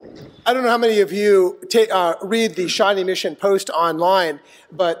I don't know how many of you read the Shawnee Mission Post online,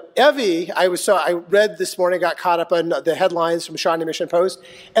 but Evie, I read this morning, got caught up on the headlines from Shawnee Mission Post,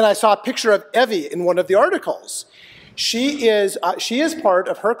 and I saw a picture of Evie in one of the articles. She is part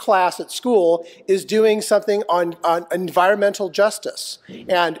of her class at school is doing something on environmental justice,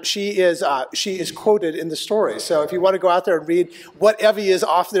 and she is quoted in the story. So if you want to go out there and read what Evie is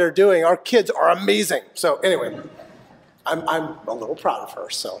off there doing, our kids are amazing. So anyway, I'm a little proud of her.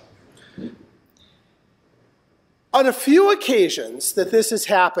 So on a few occasions that this has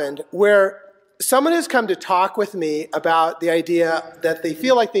happened, where someone has come to talk with me about the idea that they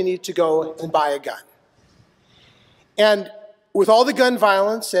feel like they need to go and buy a gun. And with all the gun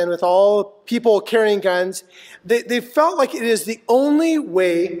violence and with all people carrying guns, they felt like it is the only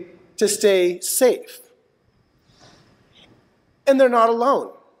way to stay safe. And they're not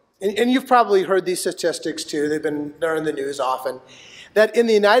alone. And you've probably heard these statistics too. They're in the news often. That in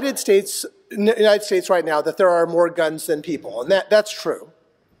the United States right now, that there are more guns than people. And that's true.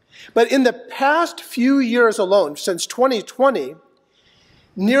 But in the past few years alone, since 2020,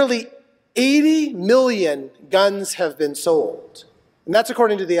 nearly 80 million guns have been sold. And that's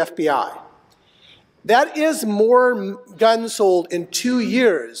according to the FBI. That is more guns sold in 2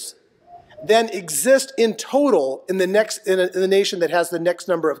 years than exist in total in the nation that has the next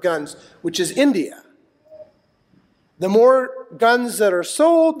number of guns, which is India. The more guns that are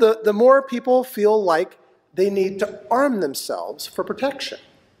sold, the more people feel like they need to arm themselves for protection.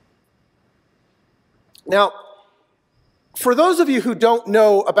 Now, for those of you who don't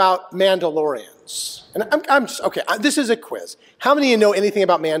know about Mandalorians, and this is a quiz. How many of you know anything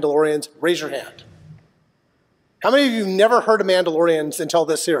about Mandalorians? Raise your hand. How many of you have never heard of Mandalorians until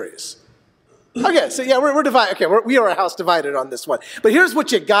this series? Okay, so yeah, we're divided. Okay, we are a house divided on this one. But here's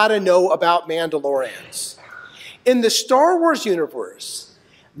what you gotta know about Mandalorians. In the Star Wars universe,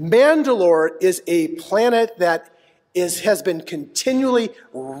 Mandalore is a planet that has been continually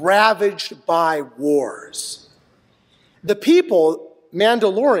ravaged by wars. The people,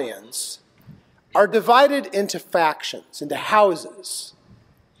 Mandalorians, are divided into factions, into houses.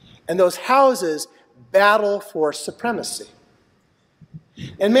 And those houses battle for supremacy.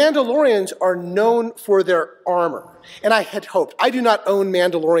 And Mandalorians are known for their armor. And I had hoped, I do not own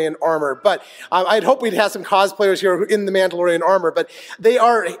Mandalorian armor, but I'd hope we'd have some cosplayers here in the Mandalorian armor. But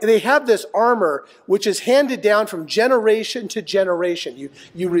they have this armor which is handed down from generation to generation.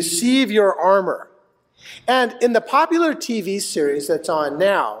 You receive your armor. And in the popular TV series that's on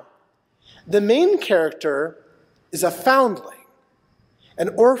now, the main character is a foundling, an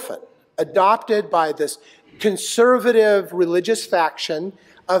orphan, adopted by this conservative religious faction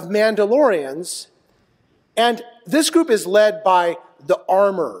of Mandalorians. And this group is led by the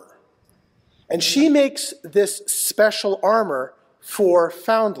Armorer. And she makes this special armor for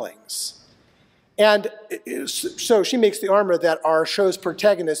foundlings. And so she makes the armor that our show's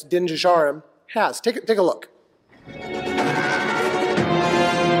protagonist, Din Djarin, has. Take a look.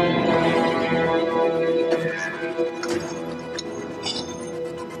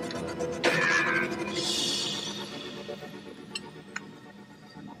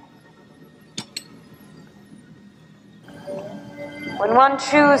 When one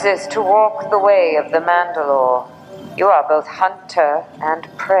chooses to walk the way of the Mandalore, you are both hunter and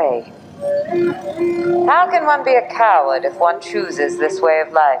prey. How can one be a coward if one chooses this way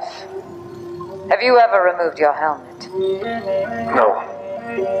of life? Have you ever removed your helmet? No.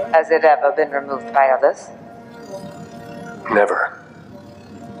 Has it ever been removed by others? Never.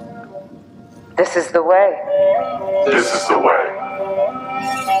 This is the way. This is the way.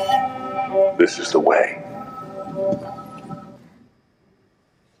 This is the way.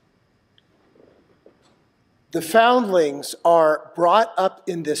 The foundlings are brought up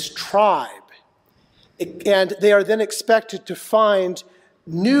in this tribe, and they are then expected to find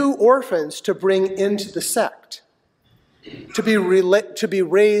new orphans to bring into the sect, to be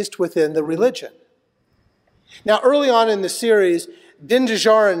raised within the religion. Now, early on in the series, Din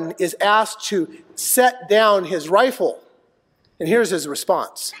Djarin is asked to set down his rifle, and here's his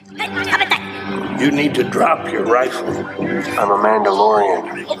response. You need to drop your rifle. I'm a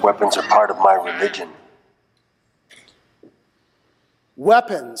Mandalorian. Weapons are part of my religion.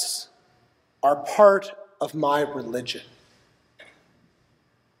 Weapons are part of my religion.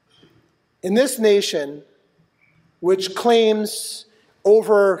 In this nation, which claims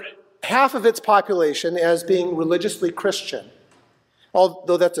over half of its population as being religiously Christian,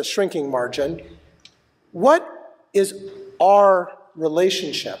 although that's a shrinking margin, what is our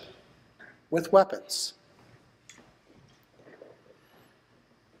relationship with weapons?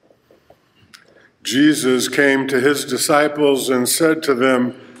 Jesus came to his disciples and said to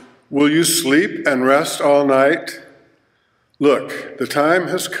them, Will you sleep and rest all night? Look, the time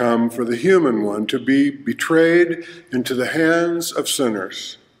has come for the human one to be betrayed into the hands of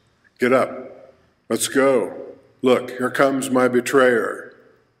sinners. Get up, let's go. Look, here comes my betrayer.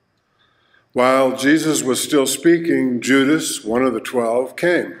 While Jesus was still speaking, Judas, one of the 12,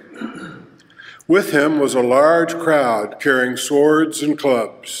 came. With him was a large crowd carrying swords and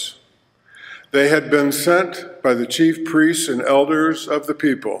clubs. They had been sent by the chief priests and elders of the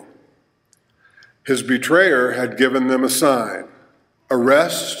people. His betrayer had given them a sign: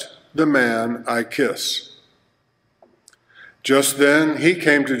 "Arrest the man I kiss." Just then he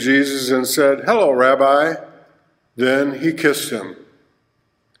came to Jesus and said, "Hello, Rabbi." Then he kissed him.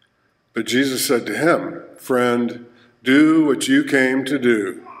 But Jesus said to him, "Friend, do what you came to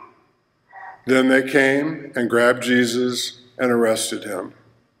do." Then they came and grabbed Jesus and arrested him.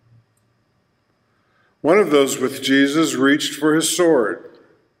 One of those with Jesus reached for his sword.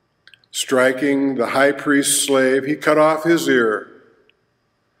 Striking the high priest's slave, he cut off his ear.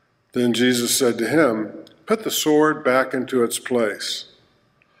 Then Jesus said to him, "Put the sword back into its place.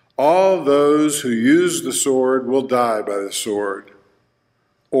 All those who use the sword will die by the sword.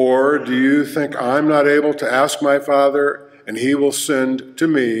 Or do you think I'm not able to ask my Father, and he will send to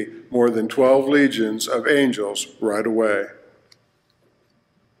me more than 12 legions of angels right away?"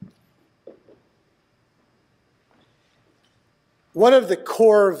 One of the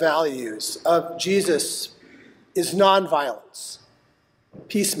core values of Jesus is nonviolence,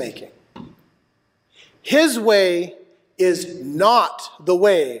 peacemaking. His way is not the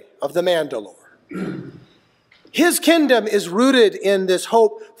way of the Mandalore. His kingdom is rooted in this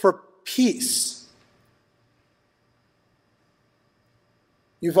hope for peace.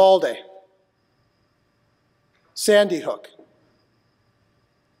 Uvalde, Sandy Hook,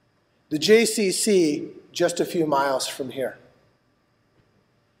 the JCC just a few miles from here,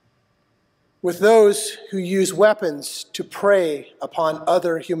 with those who use weapons to prey upon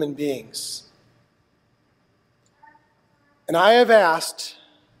other human beings. And I have asked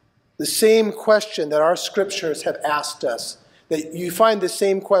the same question that our scriptures have asked us, that you find the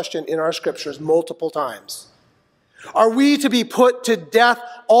same question in our scriptures multiple times. Are we to be put to death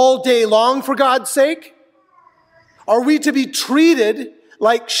all day long for God's sake? Are we to be treated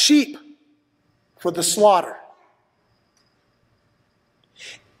like sheep for the slaughter?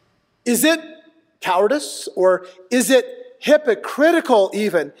 Is it cowardice, or is it hypocritical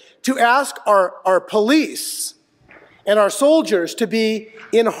even to ask our police and our soldiers to be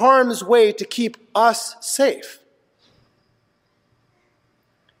in harm's way to keep us safe?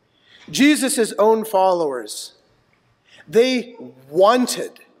 Jesus' own followers, they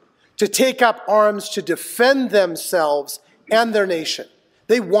wanted to take up arms to defend themselves and their nation.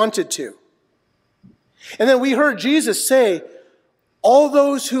 They wanted to. And then we heard Jesus say, all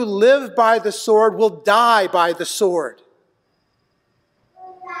those who live by the sword will die by the sword.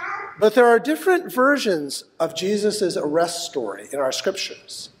 But there are different versions of Jesus' arrest story in our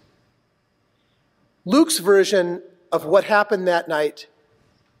scriptures. Luke's version of what happened that night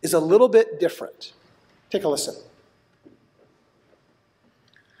is a little bit different. Take a listen.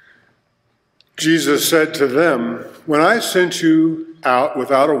 Jesus said to them, "When I sent you out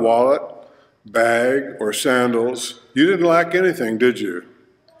without a wallet, bag, or sandals, you didn't lack anything, did you?"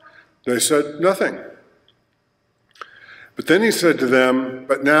 They said, "Nothing." But then he said to them,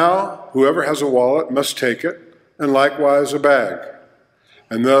 "But now whoever has a wallet must take it, and likewise a bag.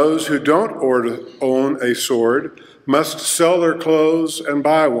 And those who don't own a sword must sell their clothes and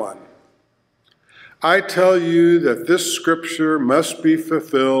buy one. I tell you that this scripture must be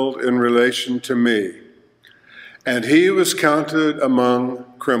fulfilled in relation to me." And he was counted among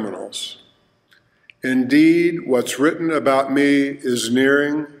criminals. Indeed, what's written about me is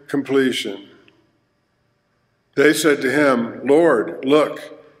nearing completion. They said to him, "Lord, look,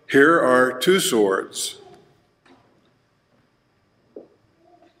 here are 2 swords."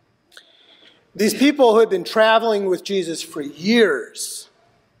 These people who had been traveling with Jesus for years,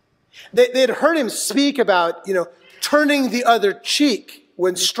 they'd heard him speak about, turning the other cheek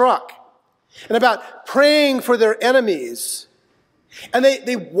when struck, and about praying for their enemies. And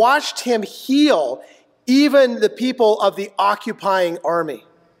they watched him heal even the people of the occupying army.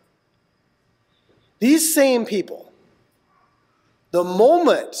 These same people, the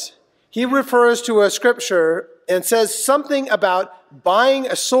moment he refers to a scripture and says something about buying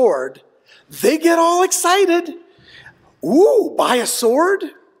a sword, they get all excited. Ooh, buy a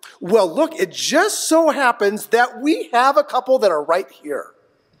sword? Well, look, it just so happens that we have a couple that are right here.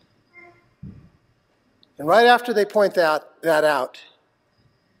 And right after they point that out,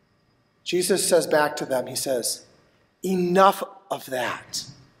 Jesus says back to them, he says, "Enough of that.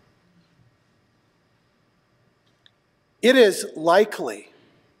 It is likely,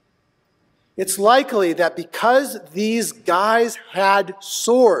 it's likely that because these guys had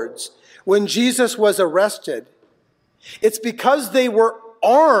swords when Jesus was arrested, it's because they were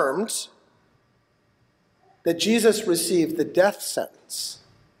armed that Jesus received the death sentence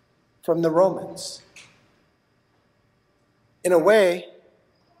from the Romans. In a way,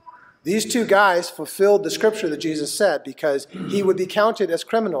 these two guys fulfilled the scripture that Jesus said, because he would be counted as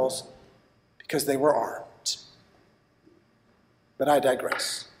criminals because they were armed. But I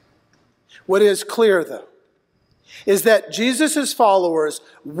digress. What is clear, though, is that Jesus' followers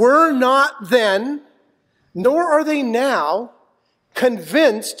were not then, nor are they now,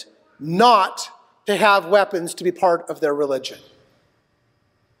 convinced not to have weapons to be part of their religion.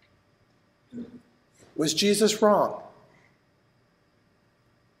 Was Jesus wrong?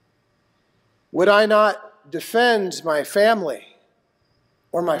 Would I not defend my family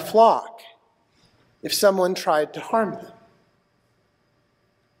or my flock if someone tried to harm them?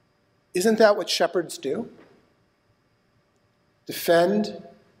 Isn't that what shepherds do? Defend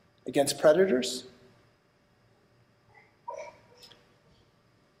against predators?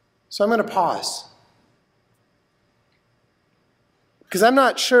 So I'm going to pause, because I'm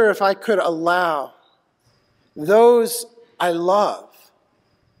not sure if I could allow those I love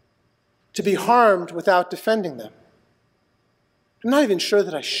to be harmed without defending them. I'm not even sure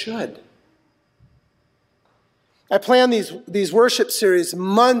that I should. I plan these worship series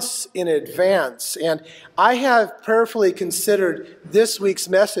months in advance, and I have prayerfully considered this week's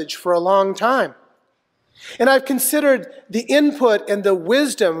message for a long time. And I've considered the input and the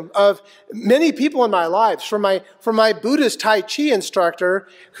wisdom of many people in my lives, from my Buddhist Tai Chi instructor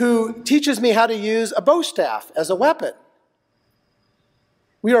who teaches me how to use a bow staff as a weapon.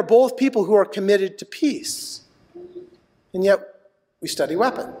 We are both people who are committed to peace, and yet we study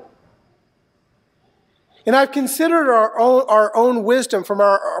weapon. And I've considered our own wisdom from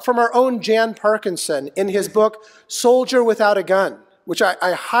our own Jan Parkinson in his book, Soldier Without a Gun, which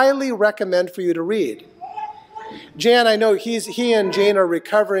I highly recommend for you to read. Jan, I know he and Jane are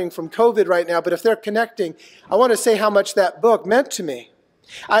recovering from COVID right now, but if they're connecting, I want to say how much that book meant to me.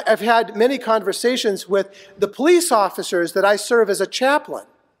 I've had many conversations with the police officers that I serve as a chaplain,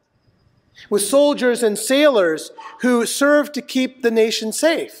 with soldiers and sailors who serve to keep the nation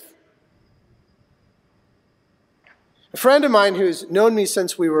safe. A friend of mine who's known me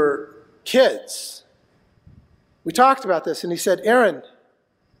since we were kids, we talked about this, and he said, "Aaron,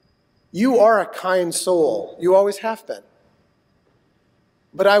 you are a kind soul. You always have been.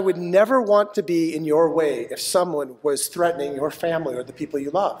 But I would never want to be in your way if someone was threatening your family or the people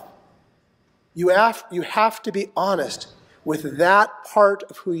you love. You have to be honest with that part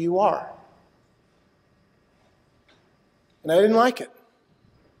of who you are." And I didn't like it.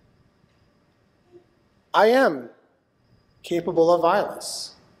 I am capable of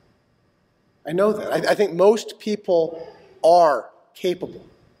violence. I know that. I think most people are capable.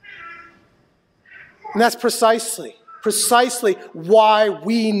 And that's precisely why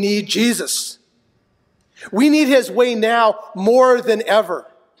we need Jesus. We need his way now more than ever.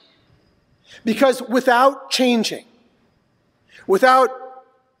 Because without changing, without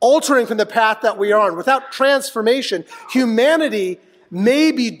altering from the path that we are on, without transformation, humanity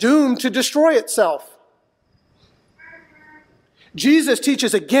may be doomed to destroy itself. Jesus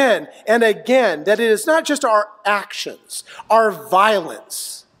teaches again and again that it is not just our actions, our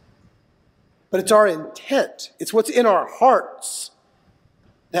violence, but it's our intent. It's what's in our hearts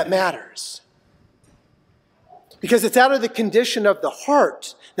that matters. Because it's out of the condition of the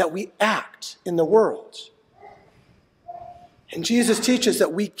heart that we act in the world. And Jesus teaches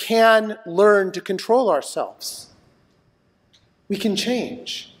that we can learn to control ourselves. We can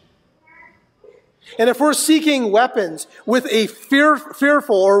change. And if we're seeking weapons with a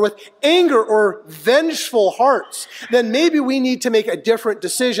fearful or with anger or vengeful hearts, then maybe we need to make a different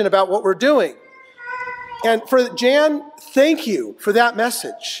decision about what we're doing. And for Jan, thank you for that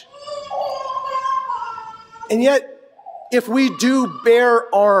message. And yet, if we do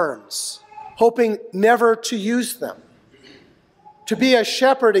bear arms, hoping never to use them, to be a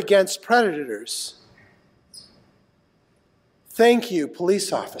shepherd against predators, thank you,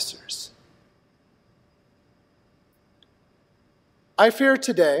 police officers. I fear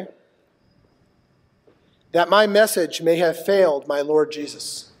today that my message may have failed my Lord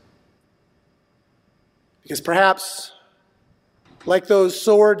Jesus. Because perhaps, like those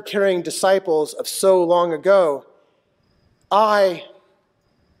sword-carrying disciples of so long ago, I,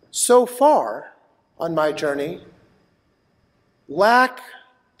 so far on my journey, lack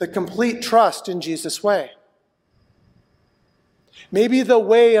the complete trust in Jesus' way. Maybe the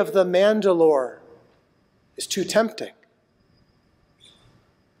way of the Mandalore is too tempting.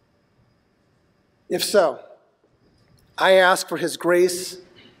 If so, I ask for his grace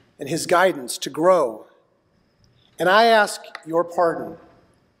and his guidance to grow. And I ask your pardon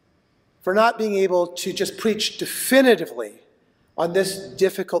for not being able to just preach definitively on this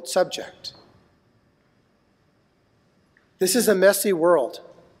difficult subject. This is a messy world,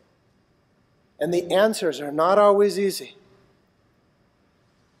 and the answers are not always easy.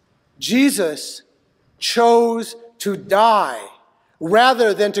 Jesus chose to die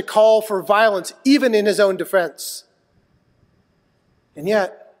rather than to call for violence, even in his own defense. And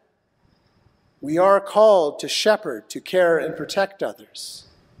yet, we are called to shepherd, to care, and protect others.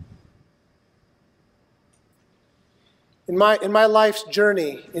 In my life's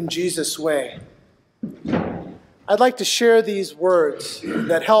journey in Jesus' way, I'd like to share these words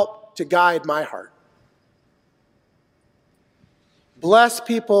that help to guide my heart. Bless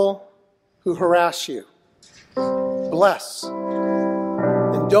people who harass you. Bless.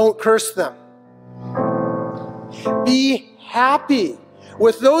 And don't curse them. Be happy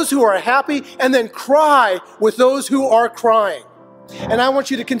with those who are happy, and then cry with those who are crying. And I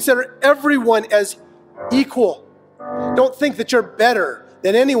want you to consider everyone as equal. Don't think that you're better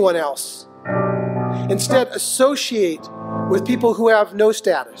than anyone else. Instead, associate with people who have no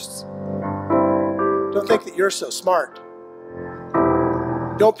status. Don't think that you're so smart.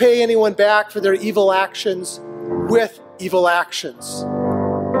 Don't pay anyone back for their evil actions with evil actions.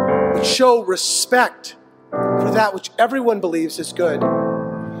 But show respect for that which everyone believes is good.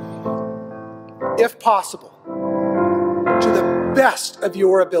 If possible, to the best of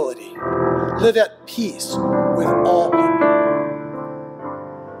your ability, live at peace with all people.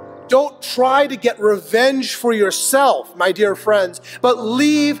 Don't try to get revenge for yourself, my dear friends, but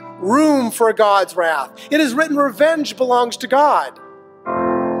leave room for God's wrath. It is written, revenge belongs to God.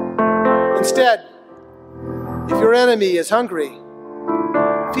 Instead, if your enemy is hungry,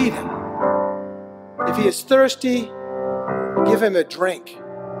 feed him. If he is thirsty, give him a drink.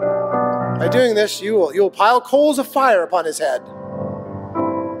 By doing this, you will pile coals of fire upon his head.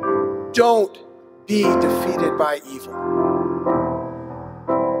 Don't be defeated by evil,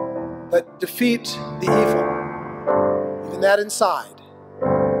 but defeat the evil, even that inside,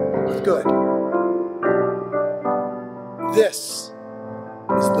 with good. This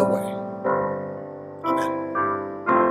is the way.